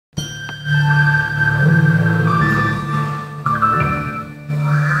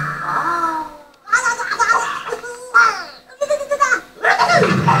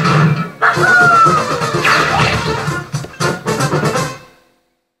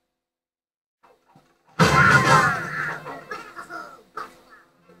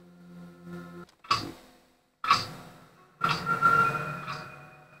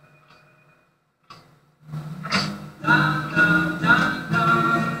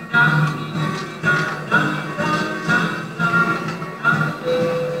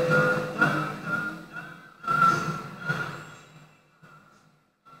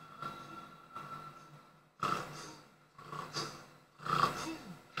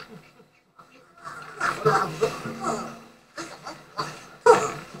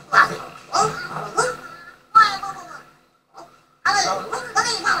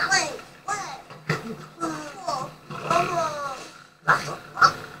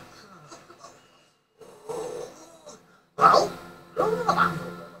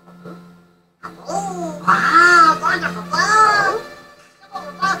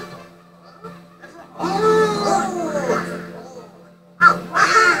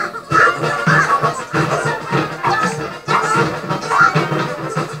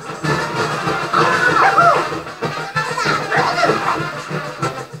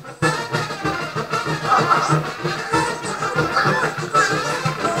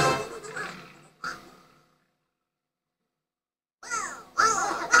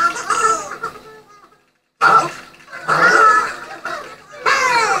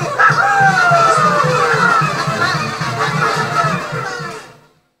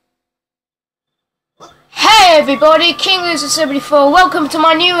Everybody, King Loser 74. Welcome to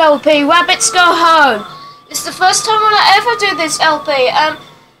my new LP, Rabbids Go Home. It's the first time when I ever do this LP.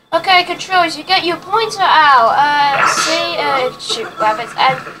 Okay, controls. You get your pointer out. Shoot rabbits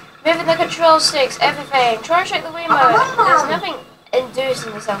and moving the control sticks. Everything. Try and shake the remote. There's nothing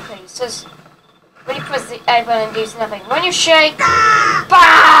inducing this LP. It says when you press the A button, induce nothing. When you shake,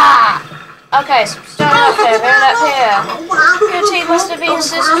 bah! Okay, so starting up here, moving up here. Your team must have been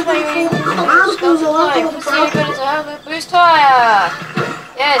scissors when you goes flying. What's the ability to have the boost higher?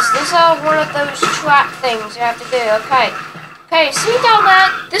 Yes, these are one of those trap things you have to do. Okay, see down there?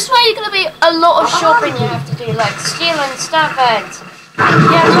 This way you're gonna be a lot of shopping you have to do, like stealing stuff and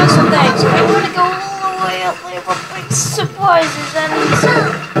lots of things. We wanna go all the way up there for big surprises and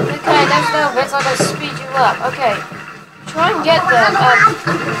okay, there's no bits, I'm gonna speed you up. Okay. Try and get them.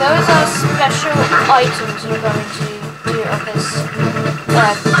 Those are special items you're going to do on this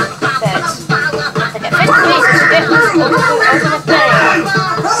bed. Okay, 50 pieces. Get this open a thing.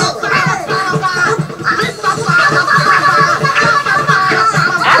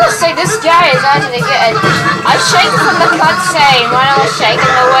 I would say this guy is actually getting. I shake from the cutscene when I was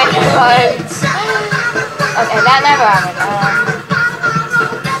shaking the window codes. Okay, that never happened.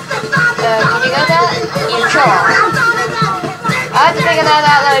 Can you go there? You try. I have to figure that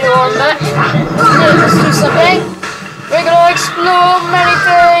out later on, but let's do something. We're gonna explore many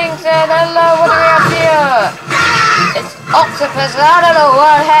things, and hello, what do we have here? It's octopus. I don't know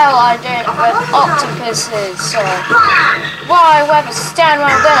what hell I'm doing with octopuses, so why ever stand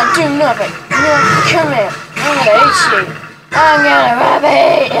around there and do nothing? No, come here, I'm gonna eat you. I'm gonna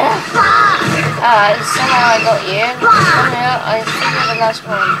rabbit you. Somehow I got you. Come here, I think you're the last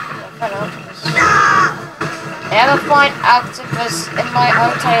one. I found octopus. Never find octopus in my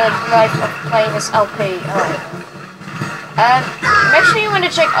entire life of playing this LP. Make sure you want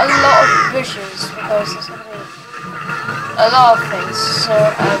to check a lot of bushes because there's gonna be a lot of things. So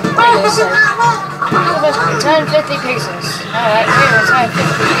return 50 pieces. Alright, we return 50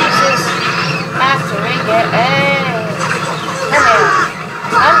 pieces after we get a come here.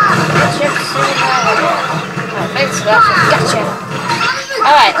 Get your gotcha.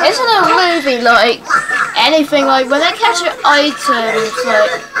 Alright, isn't a movie like anything like when they catch an item, it's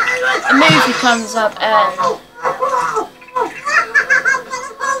like a movie comes up and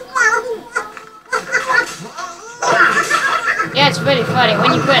yeah, it's really funny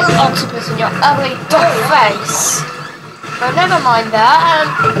when you put an octopus in your ugly dog face. But never mind that.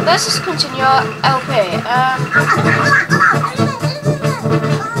 Let's just continue our LP.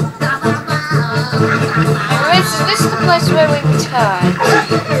 This is the place where we returned.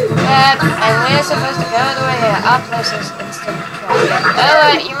 And we're supposed to go all the way here. Our place is instant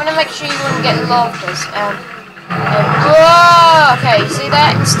traffic. You want to make sure you wouldn't get lost. Whoa! Okay, you see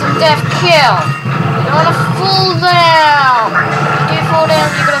that? Instant death kill. You don't want to fall down. If you fall down,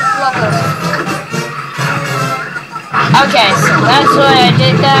 you're going to flop us. Okay, so that's why I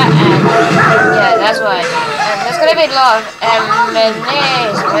did that. And yeah, that's why I did it. And there's going to be a lot of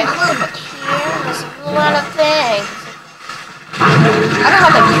enemies. There's a lot of things. I don't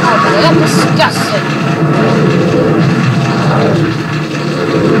have the keyboard, but they look disgusting.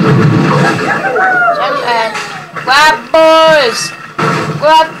 Grab boys!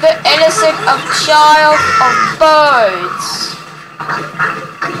 Grab the innocent child of birds.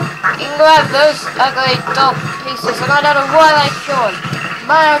 You can grab those ugly dog pieces and I don't know why they killed.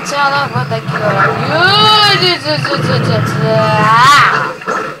 I'll tell them what they killed.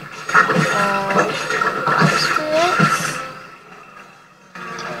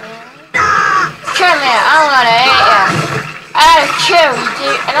 Come here, I'm gonna eat you. I'll kill you,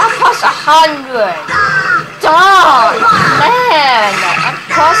 dude. And I'll plus 100. Dog, man. I'm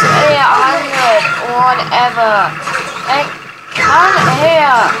plus 100. What ever. Like, come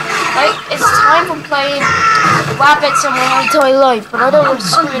here. Like, it's time for playing Rabbids on my toy life, but I don't want to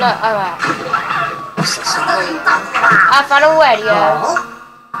screw it up. Alright. What's this? I found a radio.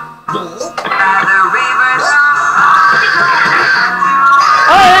 Oh,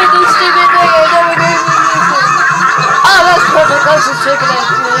 I hate this stupid thing. I never do this. Oh, that's perfect. That's just chicken and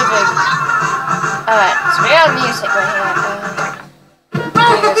living. Alright, so we got music right here.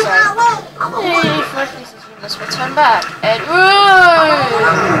 First pieces we must return back. And is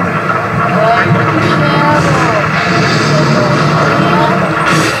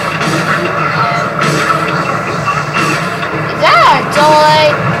that a dolly?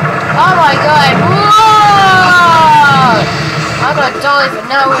 Oh my god. Whoa! I got a dolly for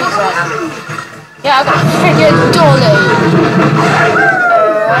no reason. Yeah, I got a freaking dolly.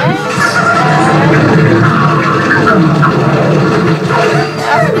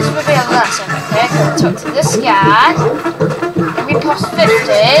 I think this would be a lesson, okay? I'm gonna talk to this guy. And we pass 50.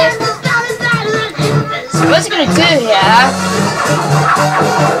 So what's he gonna do here?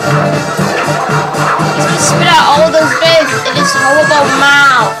 He's gonna spit out all those bits in his horrible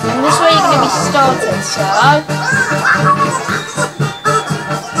mouth. And this way you're gonna be started, so.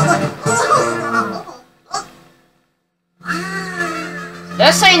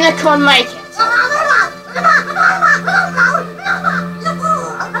 They're saying they can't make it.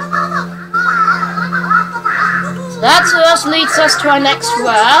 So that leads us to our next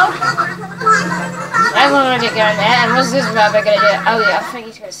world. So I'm already going there. And what's this rabbit gonna do? Oh yeah, I think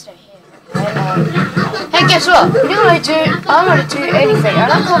he's gonna stay here. Okay, hey, guess what? You know what I do? I'm gonna do anything. I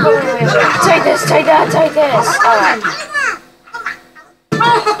don't know what I'm gonna do. Take this, take that, take this. Alright.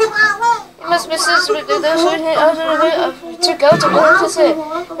 You must miss this with those to go to what is it?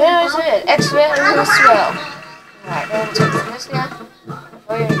 Where is it? X-ray and this well. Alright, go and take this guy.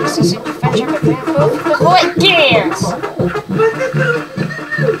 Before you this is an adventure before it begins.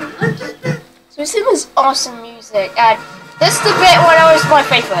 So we see this awesome music, and this is the bit when I was my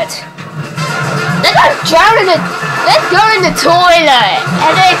favourite. They're not drowning it. They're going to the toilet,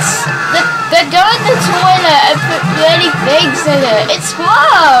 and they're going to the toilet and put really things in it. It's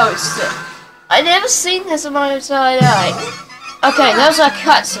gross. I never seen this in my entire life. Okay, those are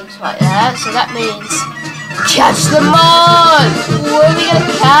cutscenes right there, so that means catch them all. What are we gonna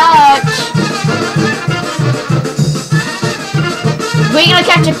catch? We're gonna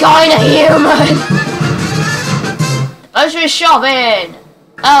catch a guy and a human. Grocery shopping.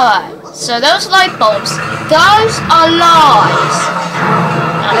 Alright, so those light bulbs, those are lies.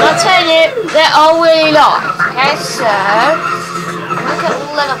 I'm not telling you, they're all really lies. Okay, so look at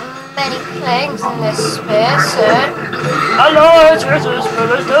all the many things in this space. So hello, it's Jesus, but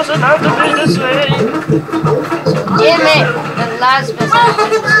it doesn't have to be this way. So damn it, the last bit. So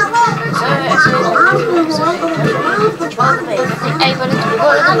it's able to do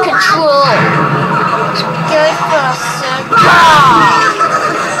all the control. So go first,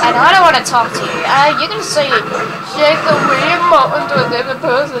 and I don't want to talk to you. You're going to say, shake the weird mountain to a living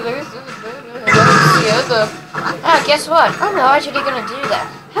person. Guess what? I'm not actually going to do that.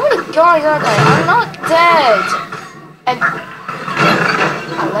 How many guys are there? I'm not dead. And oh,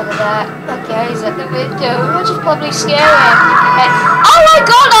 look at that. Okay, he's at the window. Which is probably scary. And, oh my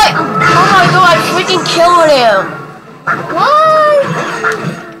god, I freaking killed him. What?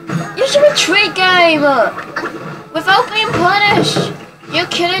 It's a retreat game. Without being punished. You're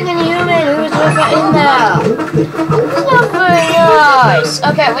killing an human who's in there. It's not very nice.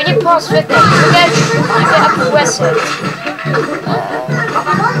 Okay, when you pass 50, you get a wizard.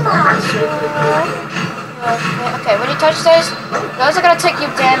 Okay, when you touch those are gonna take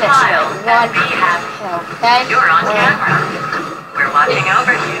you damage. One health. Okay? You're on camera. We're watching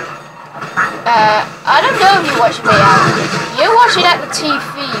over you. I don't know if you're watching me out. You're watching at the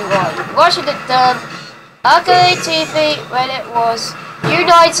TV, You're watching the ugly TV when it was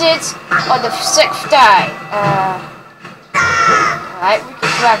United on the 6th day. Alright, we can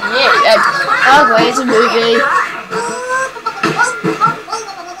grab you. Oh wait, it's a movie.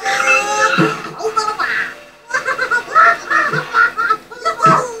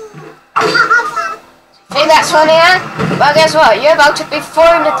 Think that's funny, huh? Well, guess what? You're about to be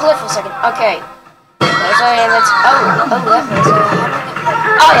thrown the cliff for a second. Okay. There's only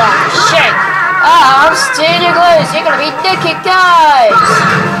oh yeah, shit. Oh, I'm stealing loose. You're gonna be naked, guys.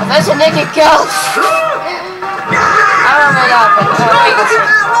 Oh, there's a naked girl. I don't know that, but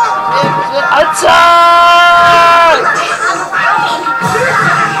attack!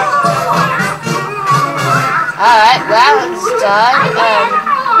 Alright, that one's done.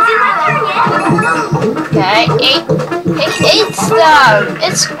 Okay, Okay, he eats them!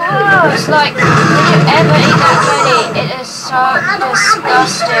 It's gross! Like, can you ever eat that many? It is so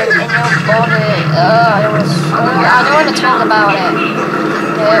disgusting in your body. I don't want to talk about it.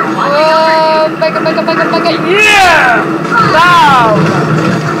 Whoa! Bigger! Yeah! Wow!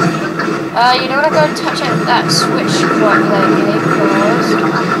 You don't want to go and touch that switch quite lately, because...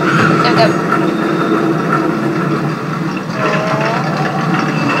 There we go.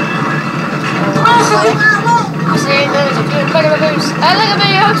 See, there's a few look at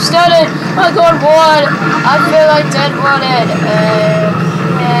me, I'm stunning! I got one! I feel like dead wanted. Okay.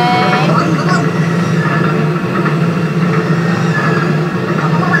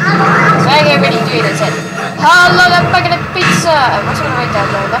 So I get ready to do this. Oh look, I'm back at a pizza! What's on the way down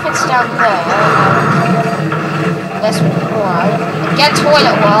there? Nothing's down there. That's one. Get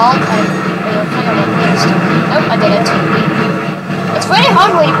toilet wall. Nope, I didn't. It's very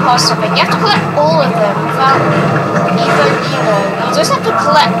hard when you pass something. You have to collect all of them without even, you just have to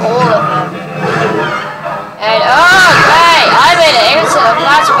collect all of them. And, oh, great! I made it into the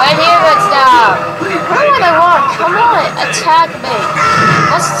flats when humans now! What do they want? Come on, attack me!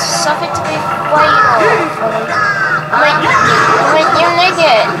 What's something to be afraid of? I mean, you're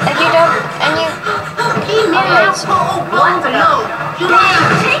naked, and you don't, and you...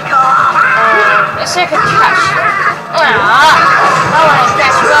 Let's take a catch. I want to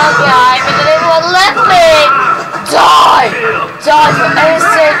catch one guy, but they won't let me! Die! Die for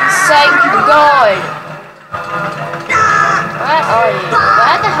innocent sake of God! Where are you?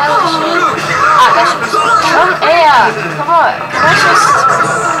 Where the hell is she? There she is. Come here! Come on! Can I just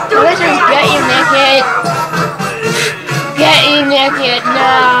get you naked? Get you naked!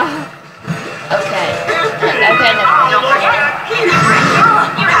 No! Okay. Okay, no.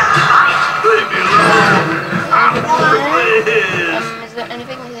 Is there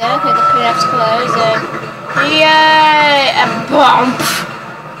anything there? Okay, the PF's closed. Yay! And bonk!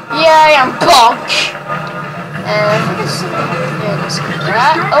 Yay! And bonk! I think it's...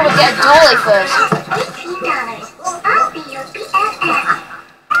 Yeah, oh, we get a dolly first.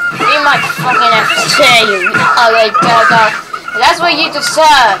 Be my fucking FT, you ugly doggo. That's what you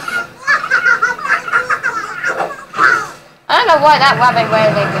deserve. I don't know why that rabbit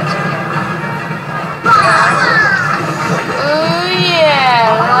really goes in here. Ooh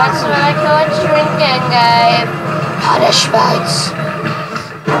yeah, that's what I call a drinking game. Punishments.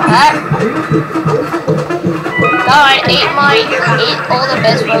 Go on, eat all the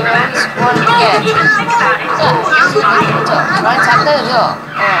best ones one you get. So, here's the door. Try and tackle the door.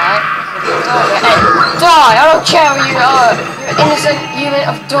 Alright. Hey, die! I don't care who you are. You're an innocent unit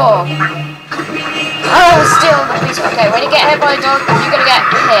of dog. Oh, steal the pizza. Okay, when you get hit by a dog, you're gonna get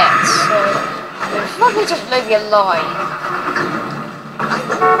hit. So, let me just leave you alone.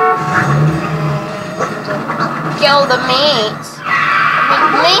 Kill the meat. I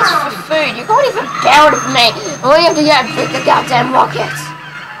mean, meat's for food. You can't even build meat. All you have to get is the goddamn rocket.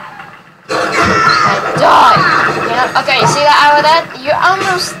 And die. You know? Okay, you see that arrow there? You're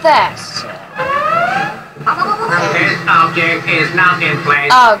almost there. So. This object is not in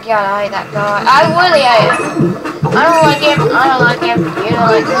place. Oh god, I hate that guy. I really hate him. I don't like him. I don't like him. You don't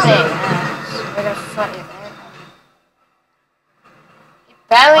like me. We're gonna fight you there. You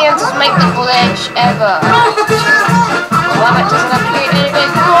barely have to make the glitch ever. Rabbit doesn't have to do anything.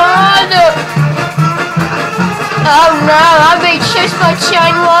 Run! Oh no, I'm being chased by a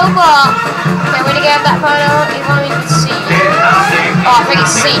giant robot. Okay, when you get that photo, you won't even see you. Oh, I think he's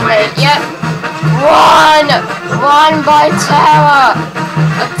seen me. Yep. Run by tower!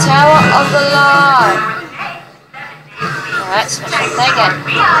 A tower of the line! Alright, special thing again.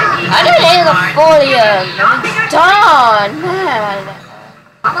 I don't need the volume! I'm done! Man!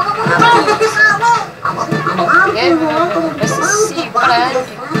 Yeah, let's see what I do.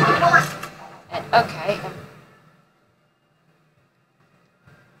 And, okay.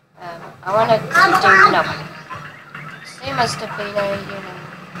 I wanna do nothing. She must have been a,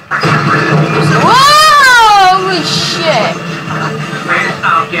 Whoa! Holy shit! This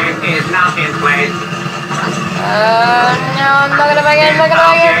object is not in place. No, I'm not gonna make it, What? Oh,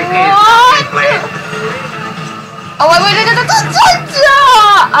 wait.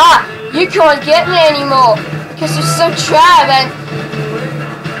 Ah! You can't get me anymore! Because you're so trapped and...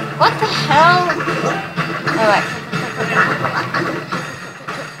 What the hell? Alright.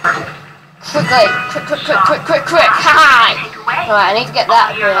 Quick! Hi! Alright, I need to get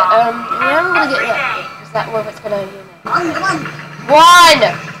that bit. Yeah, I'm gonna get that bit. Is that where it's gonna be? One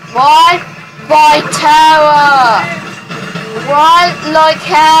by tower! One like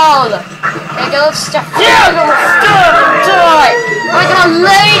hell! They're gonna stuff. Yeah, I'm gonna die! Like a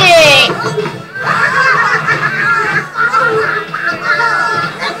lady!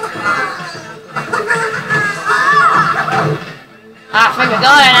 think we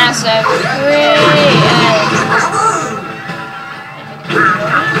got an answer. 3 and...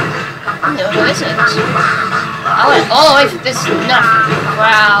 No, there isn't. I went all the way for this nothing.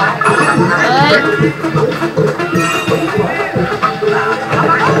 Wow.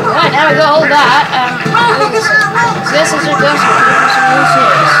 Right, now we got all that. So this is your ghost.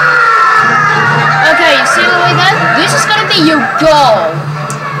 Okay, you see the way then? This is gonna be your goal.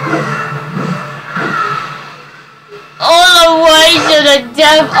 All the way to the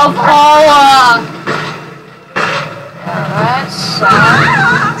depth of horror. Alright, so...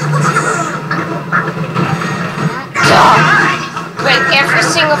 Break every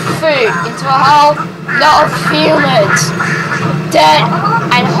single food into a whole lot of humans. Dead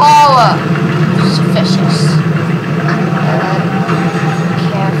and horror. Suspicious.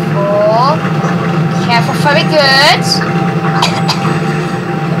 Careful. Careful, very good.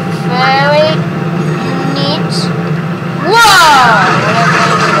 Very neat. Whoa!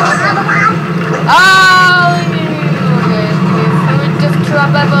 Oh, you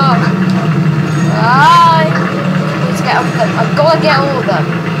trap ever. Let's get all of them. I've got to get all of them.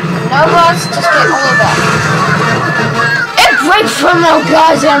 No one's just get all of them. It breaks from no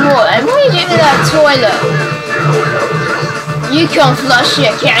goddamn water. And what are you doing in that toilet? You can't flush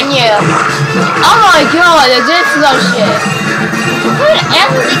it, can you? Oh my god, I did flush it. Put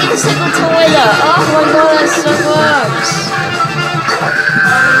everything in the toilet. Oh my god, that's so gross.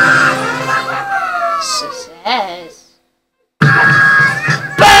 Success.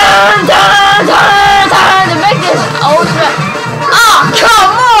 Burn, turn, turn, turn, to make this ultimate. Oh,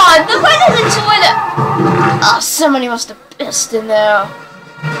 come on! The way in the toilet. Oh, somebody must have pissed in there.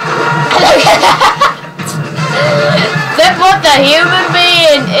 Look at that! They put the human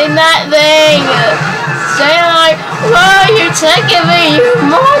being in that thing. Saying like, why are you taking me, you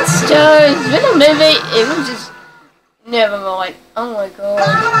monsters? With a movie, it was just... Never mind. Oh my god.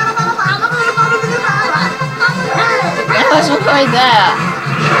 That's what's right there.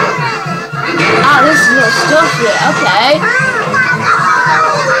 Ah, this is little stuff here. Okay.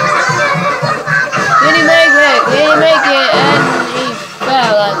 Did he make it? Did he make it? And he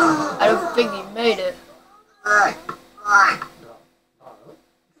fell. I don't think he made it.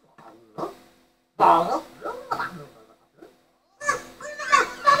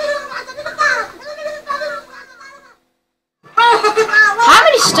 How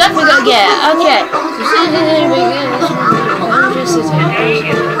many stuff we gonna get? Okay.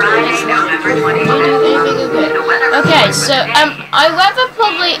 Okay, so I rather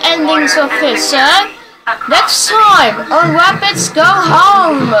probably endings of this, so next time on Rabbids Go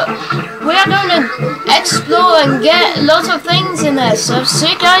Home, we are going to explore and get lots of things in there, so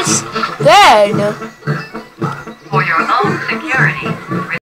see you guys then. For your own security,